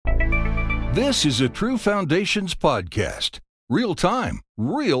This is a True Foundations podcast. Real time,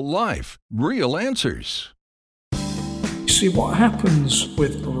 real life, real answers. See, what happens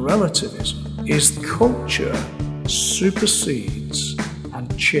with relativism is culture supersedes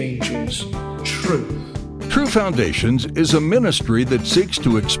and changes truth. True Foundations is a ministry that seeks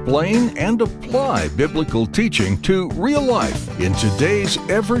to explain and apply biblical teaching to real life in today's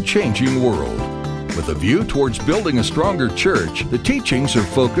ever-changing world. With a view towards building a stronger church, the teachings are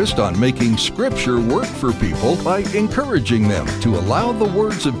focused on making Scripture work for people by encouraging them to allow the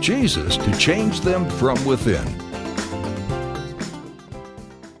words of Jesus to change them from within.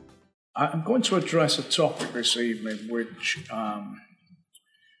 I'm going to address a topic this evening which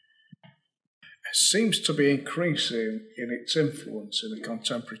seems to be increasing in its influence in the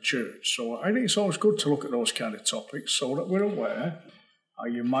contemporary church. So I think it's always good to look at those kind of topics so that we're aware.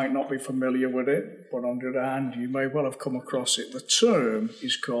 You might not be familiar with it, but on the other hand, you may well have come across it. The term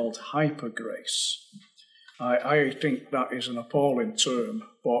is called hypergrace. I think that is an appalling term,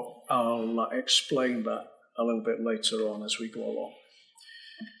 but I'll explain that a little bit later on as we go along.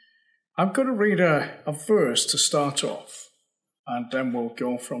 I'm going to read a verse to start off, and then we'll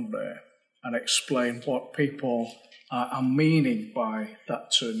go from there and explain what people are meaning by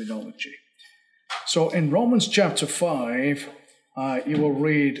that terminology. So in Romans chapter 5, you will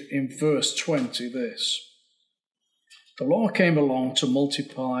read in verse 20 this: "The law came along to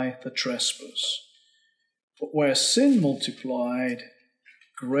multiply the trespass, but where sin multiplied,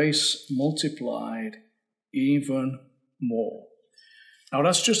 grace multiplied even more." Now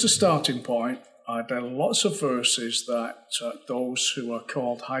that's just a starting point. There are lots of verses that those who are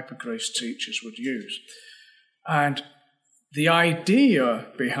called hypergrace teachers would use. And the idea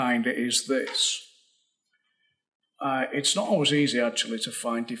behind it is this. It's not always easy, actually, to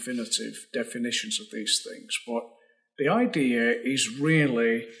find definitive definitions of these things, but the idea is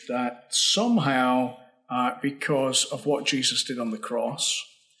really that somehow, because of what Jesus did on the cross,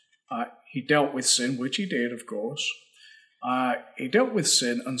 he dealt with sin, which he did, of course. He dealt with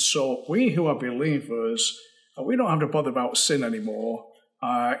sin, and so we who are believers, we don't have to bother about sin anymore.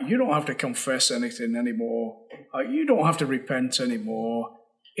 You don't have to confess anything anymore. You don't have to repent anymore.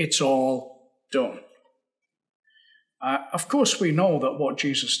 It's all done. Of course, we know that what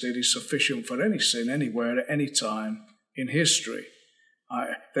Jesus did is sufficient for any sin, anywhere, at any time in history.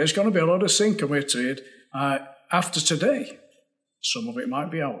 There's going to be a lot of sin committed after today. Some of it might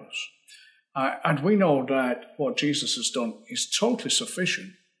be ours. And we know that what Jesus has done is totally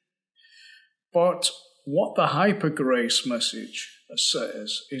sufficient. But what the hypergrace message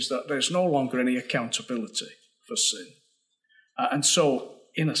says is that there's no longer any accountability for sin. And so,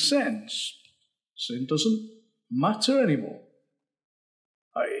 in a sense, sin doesn't matter anymore.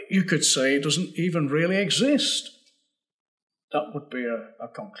 You could say it doesn't even really exist. That would be a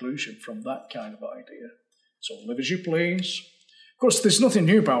conclusion from that kind of idea. So live as you please. Of course, there's nothing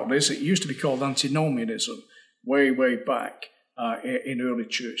new about this. It used to be called antinomianism way, way back in early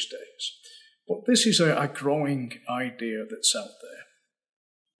church days. But this is a growing idea that's out there.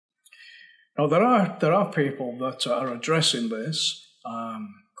 Now, there are people that are addressing this,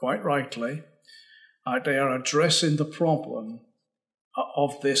 quite rightly. They are addressing the problem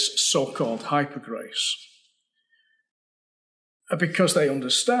of this so-called hypergrace because they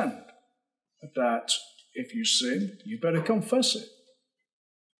understand that if you sin, you better confess it.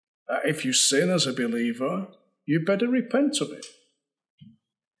 If you sin as a believer, you better repent of it.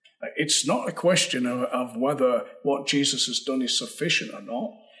 It's not a question of whether what Jesus has done is sufficient or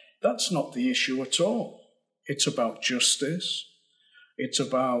not. That's not the issue at all. It's about justice. It's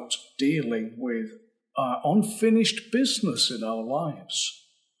about dealing with unfinished business in our lives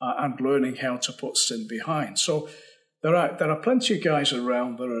and learning how to put sin behind. So there are plenty of guys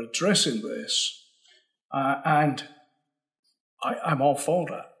around that are addressing this, and I'm all for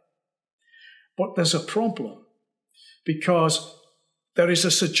that. But there's a problem, because there is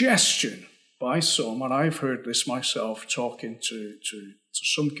a suggestion by some, and I've heard this myself talking to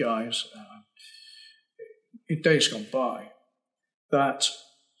some guys in days gone by, that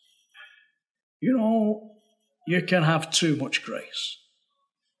you can have too much grace.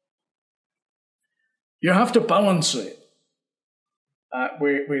 You have to balance it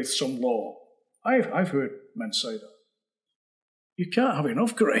with some law. I've heard men say that. You can't have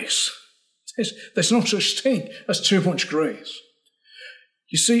enough grace. There's no such thing as too much grace.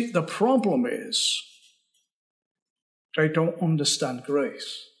 You see, the problem is they don't understand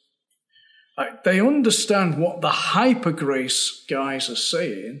grace. They understand what the hypergrace guys are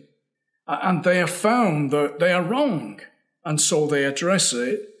saying, and they have found that they are wrong. And so they address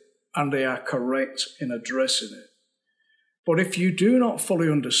it, and they are correct in addressing it. But if you do not fully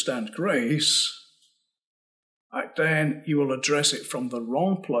understand grace, then you will address it from the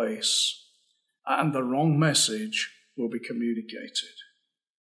wrong place and the wrong message will be communicated.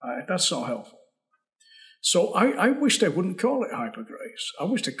 That's not helpful. So I wish they wouldn't call it hyper grace. I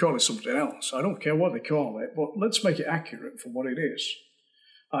wish they'd call it something else. I don't care what they call it, but let's make it accurate for what it is.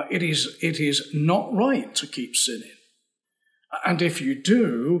 It is not right to keep sinning. And if you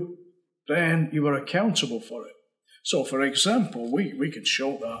do, then you are accountable for it. So, for example, we can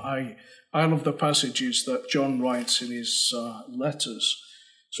show that. I love the passages that John writes in his letters.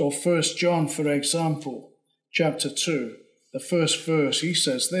 So 1 John, for example, chapter 2, the first verse, he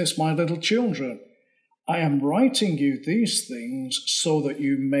says this, "My little children, I am writing you these things so that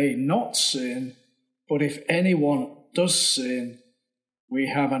you may not sin, but if anyone does sin, we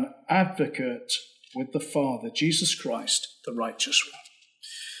have an advocate with the Father, Jesus Christ, the righteous one."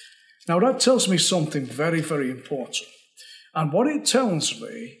 Now that tells me something very, very important. And what it tells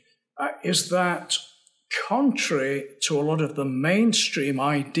me is that contrary to a lot of the mainstream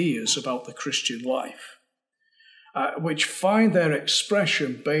ideas about the Christian life, which find their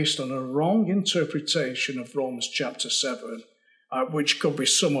expression based on a wrong interpretation of Romans chapter 7, which could be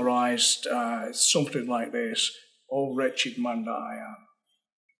summarized something like this, "Oh, wretched man that I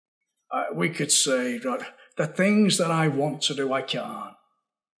am." We could say that the things that I want to do, I can't.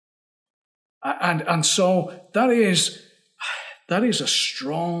 And so that is a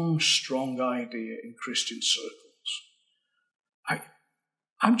strong, strong idea in Christian circles.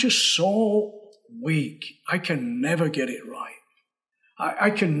 I'm just so weak. I can never get it right. I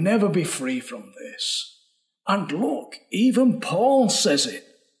can never be free from this. And look, even Paul says it.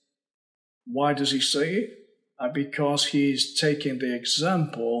 Why does he say it? Because he's taking the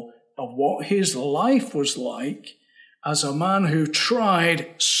example of what his life was like as a man who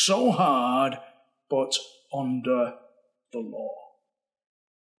tried so hard, but under the law.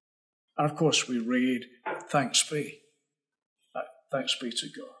 And of course we read, thanks be to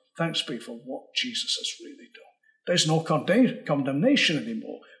God. Thanks be for what Jesus has really done. There's no condemnation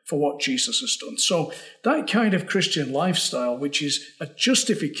anymore for what Jesus has done. So that kind of Christian lifestyle, which is a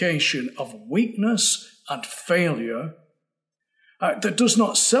justification of weakness and failure, that does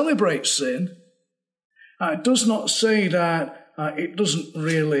not celebrate sin, does not say that it doesn't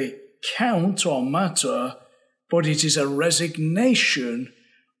really count or matter, but it is a resignation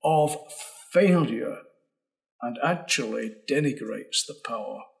of failure and actually denigrates the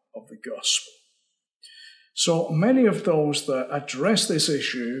power of the gospel. So many of those that address this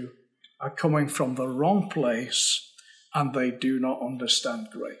issue are coming from the wrong place and they do not understand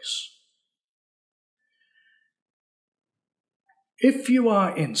grace. If you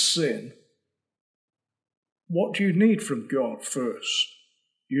are in sin, what do you need from God first?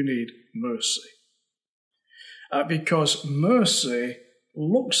 You need mercy. Because mercy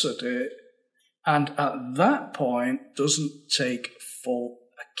looks at it and at that point doesn't take full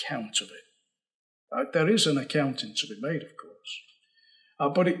account of it. There is an accounting to be made, of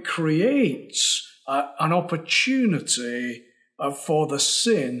course. But it creates an opportunity for the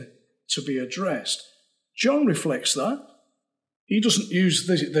sin to be addressed. John reflects that. He doesn't use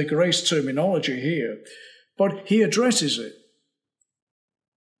the grace terminology here, but he addresses it.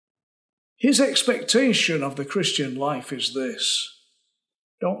 His expectation of the Christian life is this: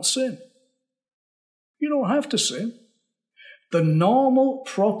 don't sin. You don't have to sin. The normal,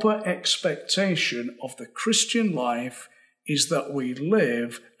 proper expectation of the Christian life is that we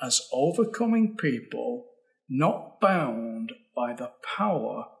live as overcoming people, not bound by the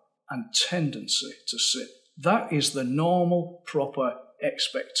power and tendency to sin. That is the normal, proper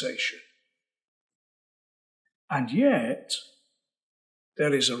expectation. And yet,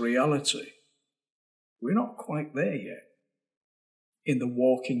 there is a reality. We're not quite there yet in the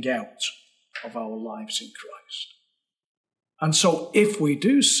walking out of our lives in Christ. And so if we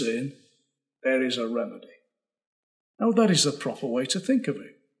do sin, there is a remedy. Now, that is the proper way to think of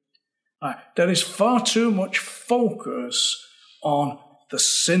it. There is far too much focus on the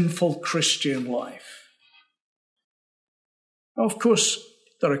sinful Christian life. Now, of course,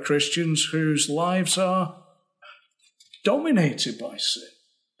 there are Christians whose lives are dominated by sin.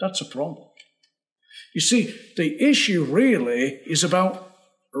 That's a problem. You see, the issue really is about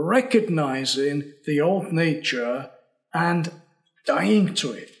recognizing the old nature and dying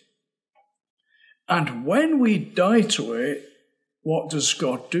to it. And when we die to it, what does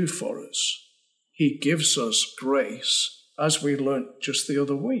God do for us? He gives us grace, as we learnt just the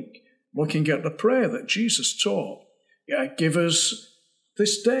other week, looking at the prayer that Jesus taught. Give us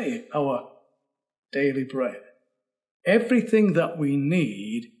this day our daily bread. Everything that we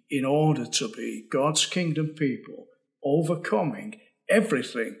need in order to be God's kingdom people, overcoming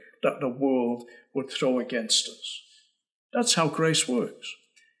everything that the world would throw against us. That's how grace works.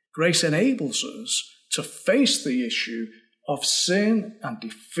 Grace enables us to face the issue of sin and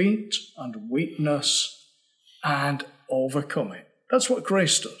defeat and weakness and overcome it. That's what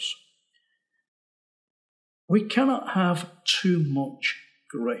grace does. We cannot have too much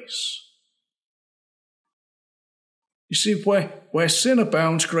grace. You see, where sin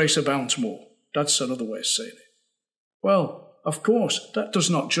abounds, grace abounds more. That's another way of saying it. Well, of course, that does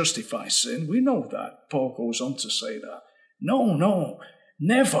not justify sin. We know that. Paul goes on to say that. No,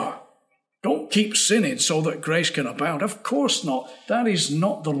 never. Don't keep sinning so that grace can abound. Of course not. That is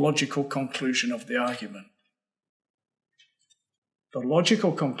not the logical conclusion of the argument. The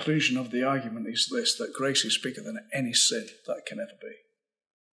logical conclusion of the argument is this, that grace is bigger than any sin that can ever be.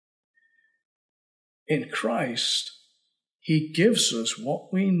 In Christ, he gives us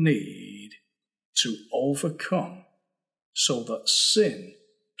what we need to overcome so that sin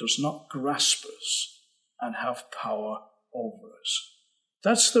does not grasp us and have power over us.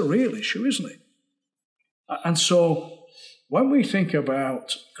 That's the real issue, isn't it? And so when we think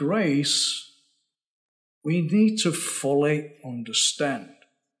about grace, we need to fully understand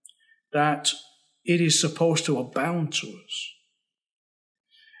that it is supposed to abound to us.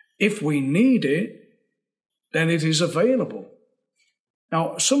 If we need it, then it is available.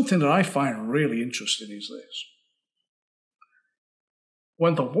 Now, something that I find really interesting is this.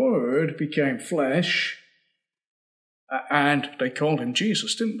 When the Word became flesh, and they called him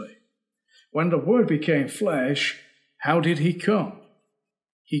Jesus, didn't they? When the Word became flesh, how did he come?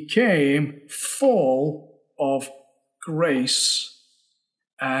 He came full of grace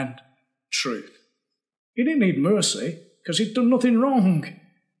and truth. He didn't need mercy because he'd done nothing wrong.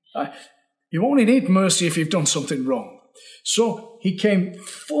 You only need mercy if you've done something wrong. So he came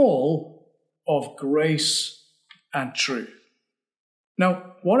full of grace and truth.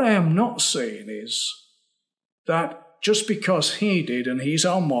 Now, what I am not saying is that just because he did, and he's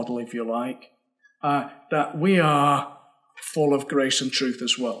our model, if you like, that we are full of grace and truth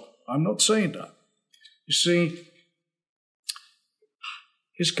as well. I'm not saying that. You see,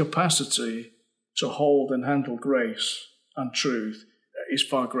 his capacity to hold and handle grace and truth is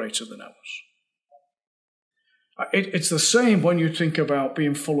far greater than ours. It's the same when you think about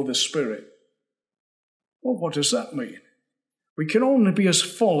being full of the Spirit. Well, what does that mean? We can only be as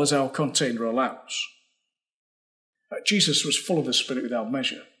full as our container allows. Jesus was full of the Spirit without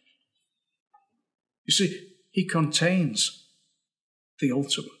measure. You see, he contains the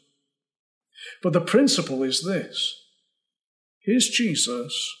ultimate. But the principle is this. Here's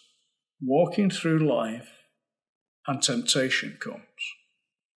Jesus walking through life and temptation comes.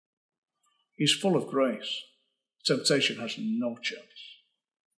 He's full of grace. Temptation has no chance.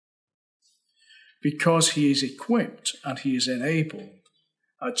 Because he is equipped and he is enabled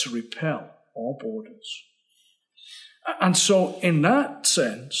to repel all borders. And so in that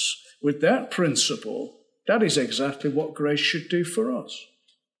sense, with that principle, that is exactly what grace should do for us.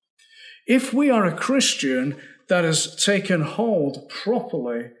 If we are a Christian that has taken hold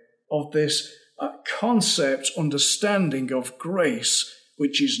properly of this concept, understanding of grace,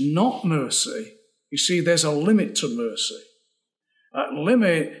 which is not mercy, you see, there's a limit to mercy.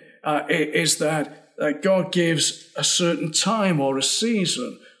 Limit is that God gives a certain time or a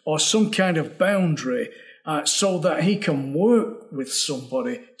season or some kind of boundary so that he can work with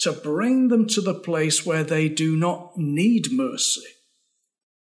somebody to bring them to the place where they do not need mercy.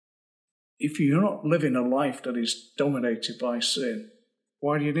 If you're not living a life that is dominated by sin,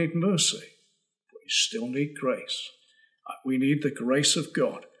 why do you need mercy? But you still need grace. We need the grace of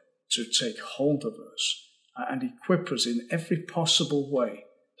God to take hold of us and equip us in every possible way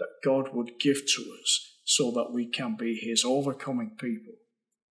that God would give to us so that we can be his overcoming people.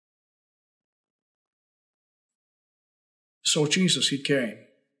 So Jesus, he came.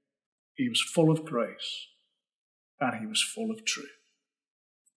 He was full of grace and he was full of truth.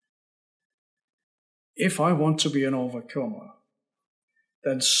 If I want to be an overcomer,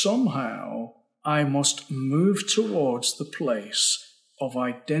 then somehow I must move towards the place of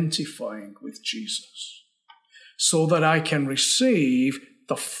identifying with Jesus so that I can receive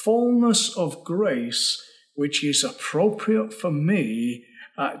the fullness of grace which is appropriate for me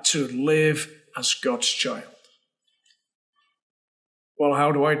to live as God's child. Well,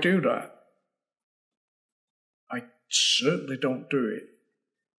 how do I do that? I certainly don't do it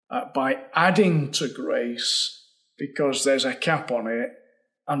by adding to grace because there's a cap on it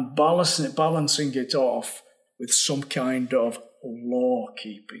and balancing it off with some kind of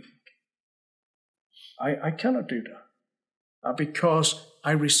law-keeping. I cannot do that because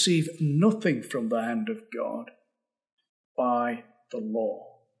I receive nothing from the hand of God by the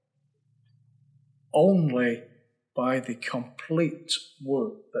law. Only by the complete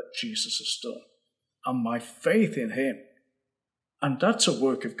work that Jesus has done and my faith in him. And that's a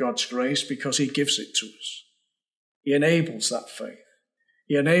work of God's grace because he gives it to us. He enables that faith.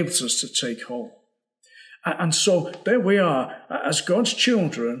 He enables us to take hold. And so there we are, as God's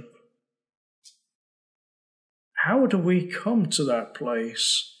children. How do we come to that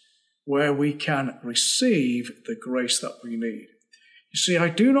place where we can receive the grace that we need? You see, I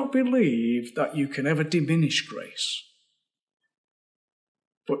do not believe that you can ever diminish grace,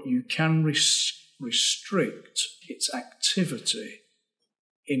 but you can restrict its activity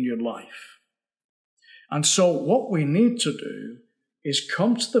in your life. And so what we need to do is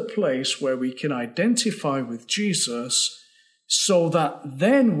come to the place where we can identify with Jesus so that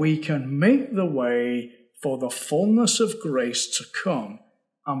then we can make the way for the fullness of grace to come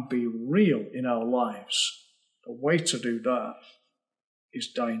and be real in our lives. The way to do that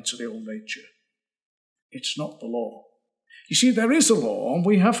is dying to the old nature. It's not the law. You see, there is a law, and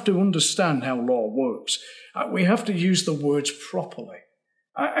we have to understand how law works. We have to use the words properly,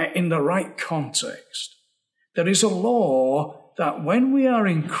 in the right context. There is a law that when we are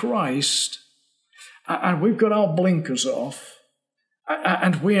in Christ, and we've got our blinkers off,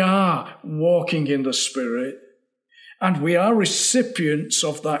 and we are walking in the Spirit, and we are recipients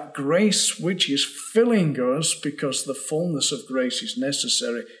of that grace which is filling us because the fullness of grace is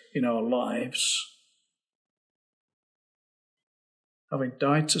necessary in our lives. Having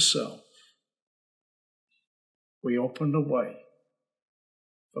died to self, we open the way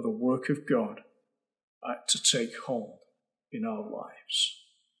for the work of God to take hold in our lives.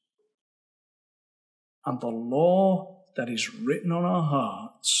 And the law that is written on our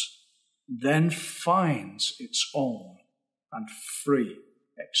hearts then finds its own and free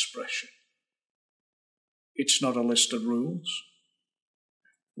expression. It's not a list of rules.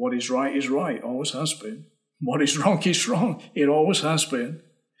 What is right, always has been. What is wrong, it always has been.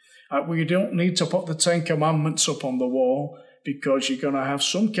 We don't need to put the Ten Commandments up on the wall because you're going to have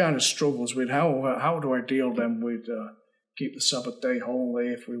some kind of struggles with how do I deal then with keep the Sabbath day holy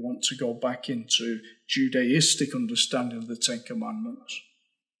if we want to go back into Judaistic understanding of the Ten Commandments.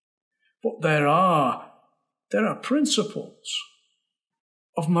 But there are principles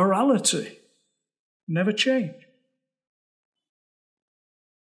of morality, never change.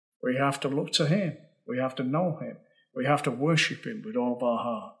 We have to look to him. We have to know him. We have to worship him with all of our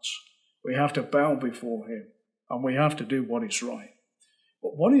hearts. We have to bow before him. And we have to do what is right.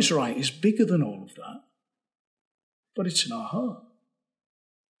 But what is right is bigger than all of that. But it's in our heart.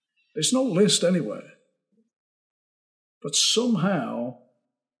 There's no list anywhere. But somehow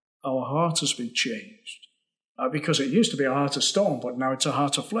our heart has been changed. Because it used to be a heart of stone, but now it's a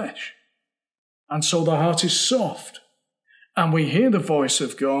heart of flesh. And so the heart is soft. And we hear the voice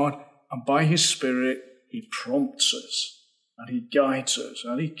of God, and by his Spirit, he prompts us, and he guides us,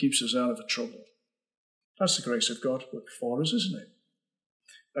 and he keeps us out of the trouble. That's the grace of God for us, isn't it?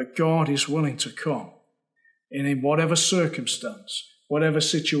 That God is willing to come, and in whatever circumstance, whatever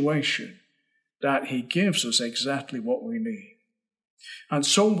situation, that he gives us exactly what we need. And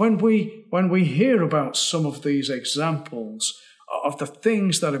so when we hear about some of these examples of the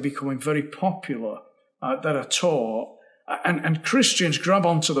things that are becoming very popular, that are taught, and Christians grab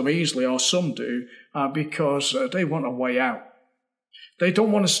onto them easily, or some do, because they want a way out. They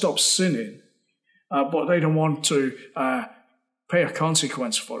don't want to stop sinning, but they don't want to pay a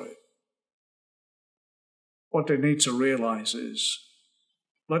consequence for it. What they need to realize is,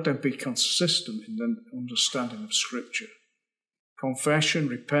 let them be consistent in their understanding of Scripture. Confession,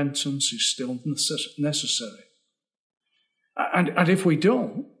 repentance is still necessary. And if we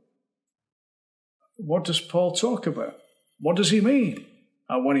don't, what does Paul talk about? What does he mean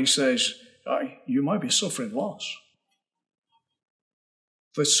when he says, you might be suffering loss?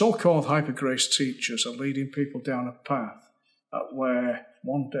 The so-called hyper-grace teachers are leading people down a path where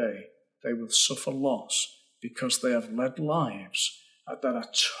one day they will suffer loss because they have led lives that are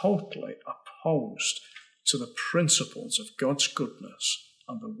totally opposed to the principles of God's goodness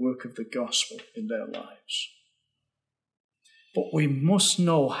and the work of the gospel in their lives. But we must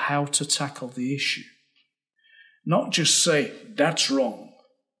know how to tackle the issue. Not just say, that's wrong.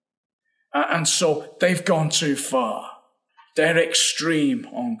 And so they've gone too far. They're extreme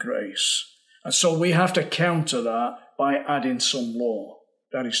on grace. And so we have to counter that by adding some law.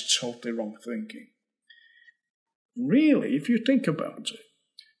 That is totally wrong thinking. Really, if you think about it,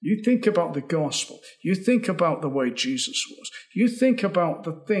 you think about the gospel, you think about the way Jesus was, you think about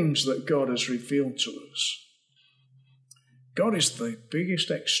the things that God has revealed to us. God is the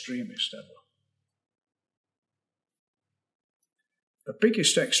biggest extremist ever. the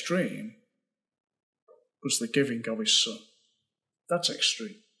biggest extreme was the giving of his son. That's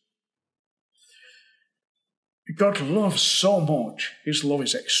extreme. God loves so much, his love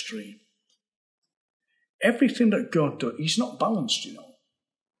is extreme. Everything that God does, he's not balanced, you know.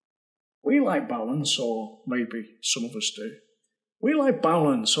 We like balance, or maybe some of us do. We like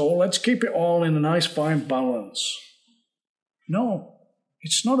balance, or let's keep it all in a nice fine balance. No,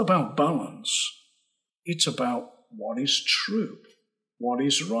 it's not about balance. It's about what is true, what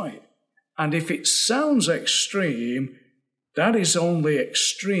is right. And if it sounds extreme, that is only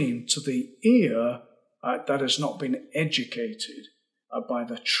extreme to the ear that has not been educated by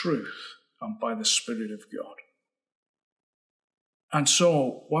the truth and by the Spirit of God. And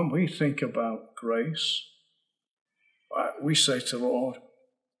so when we think about grace, we say to the Lord,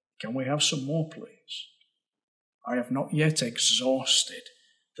 can we have some more, please? I have not yet exhausted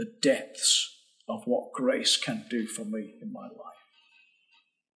the depths of what grace can do for me in my life.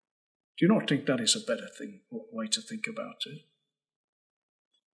 Do you not think that is a better way to think about it?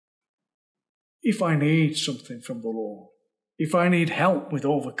 If I need something from the Lord, if I need help with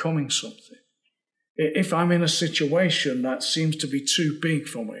overcoming something, if I'm in a situation that seems to be too big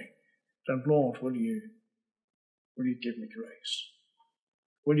for me, then Lord, will you give me grace?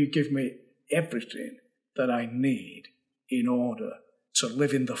 Will you give me everything that I need in order to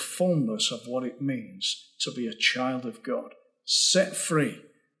live in the fullness of what it means to be a child of God, set free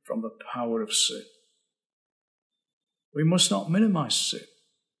from the power of sin? We must not minimize sin.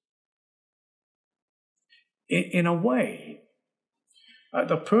 In a way,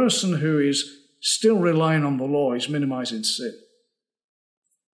 the person who is still relying on the law is minimizing sin.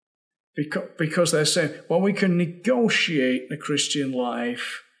 Because they're saying, well, we can negotiate the Christian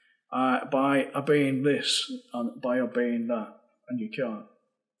life by obeying this and by obeying that, and you can't.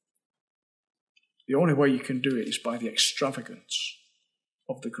 The only way you can do it is by the extravagance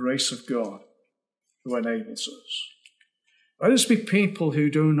of the grace of God who enables us. Let us be people who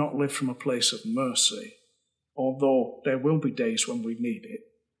do not live from a place of mercy, although there will be days when we need it.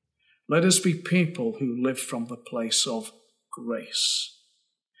 Let us be people who live from the place of grace.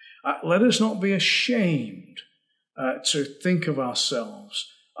 Let us not be ashamed to think of ourselves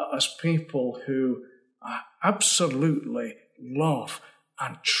as people who absolutely love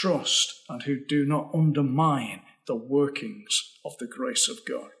and trust and who do not undermine the workings of the grace of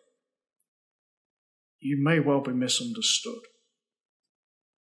God. You may well be misunderstood.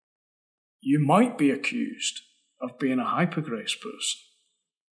 You might be accused of being a hyper-grace person.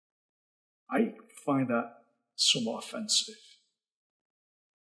 I find that somewhat offensive.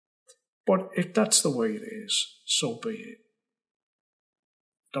 But if that's the way it is, so be it.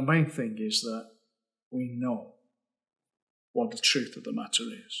 The main thing is that we know what the truth of the matter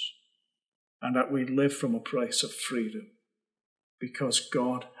is, and that we live from a place of freedom because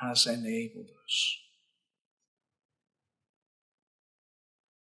God has enabled us.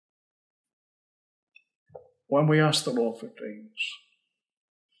 When we ask the Lord for things,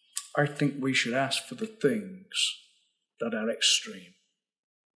 I think we should ask for the things that are extreme.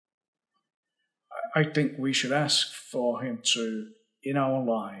 I think we should ask for him to, in our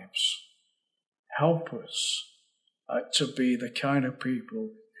lives, help us to be the kind of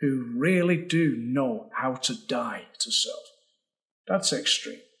people who really do know how to die to self. That's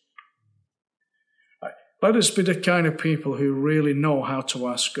extreme. Let us be the kind of people who really know how to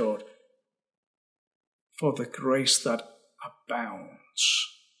ask God for the grace that abounds.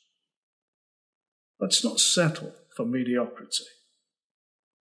 Let's not settle for mediocrity.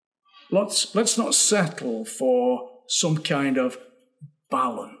 Let's not settle for some kind of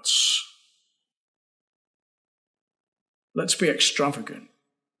balance. Let's be extravagant.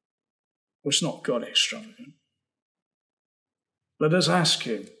 Was not God extravagant? Let us ask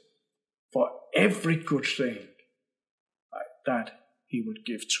him for every good thing that he would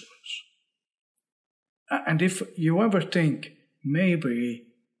give to us. And if you ever think, maybe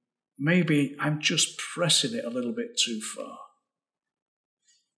I'm just pressing it a little bit too far,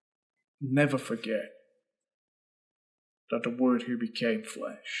 never forget that the Word who became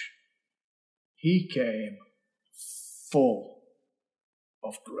flesh, he came full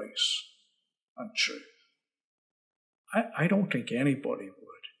of grace and truth. I don't think anybody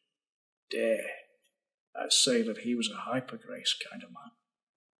would dare say that he was a hyper-grace kind of man.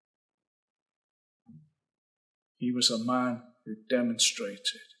 He was a man who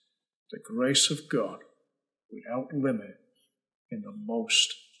demonstrated the grace of God without limit in the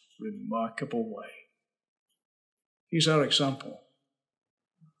most remarkable way. He's our example.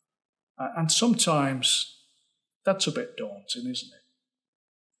 And sometimes that's a bit daunting, isn't it?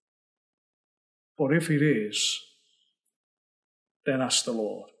 But if it is, then ask the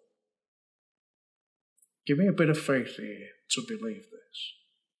Lord, give me a bit of faith here to believe this,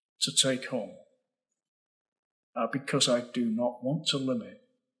 to take home, because I do not want to limit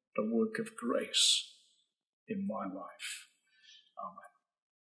the work of grace in my life.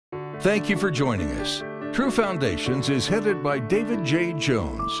 Amen. Thank you for joining us. True Foundations is headed by David J.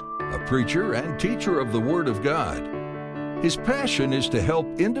 Jones, a preacher and teacher of the Word of God. His passion is to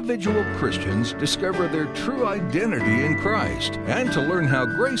help individual Christians discover their true identity in Christ and to learn how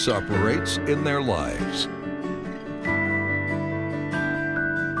grace operates in their lives.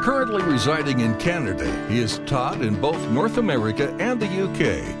 Currently residing in Canada, he is taught in both North America and the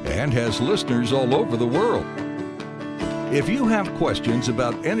UK and has listeners all over the world. If you have questions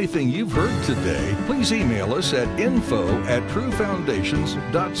about anything you've heard today, please email us at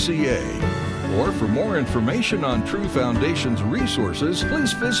info@truefoundations.ca. Or for more information on True Foundations resources,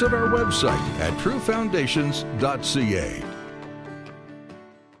 please visit our website at truefoundations.ca.